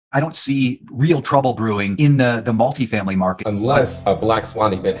I don't see real trouble brewing in the multifamily market. Unless a black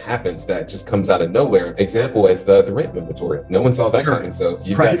swan event happens that just comes out of nowhere. Example is the rent moratorium. No one saw that coming. So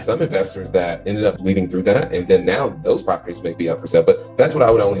you've got some investors that ended up leading through that. And then now those properties may be up for sale. But that's what I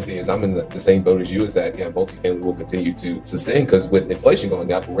would only see is I'm in the same boat as you, is that multifamily will continue to sustain, because with inflation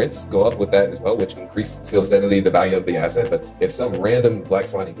going up, rents go up with that as well, which increase still steadily the value of the asset. But if some random black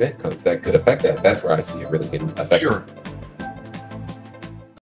swan event comes that could affect that, that's where I see it really getting affected. Sure.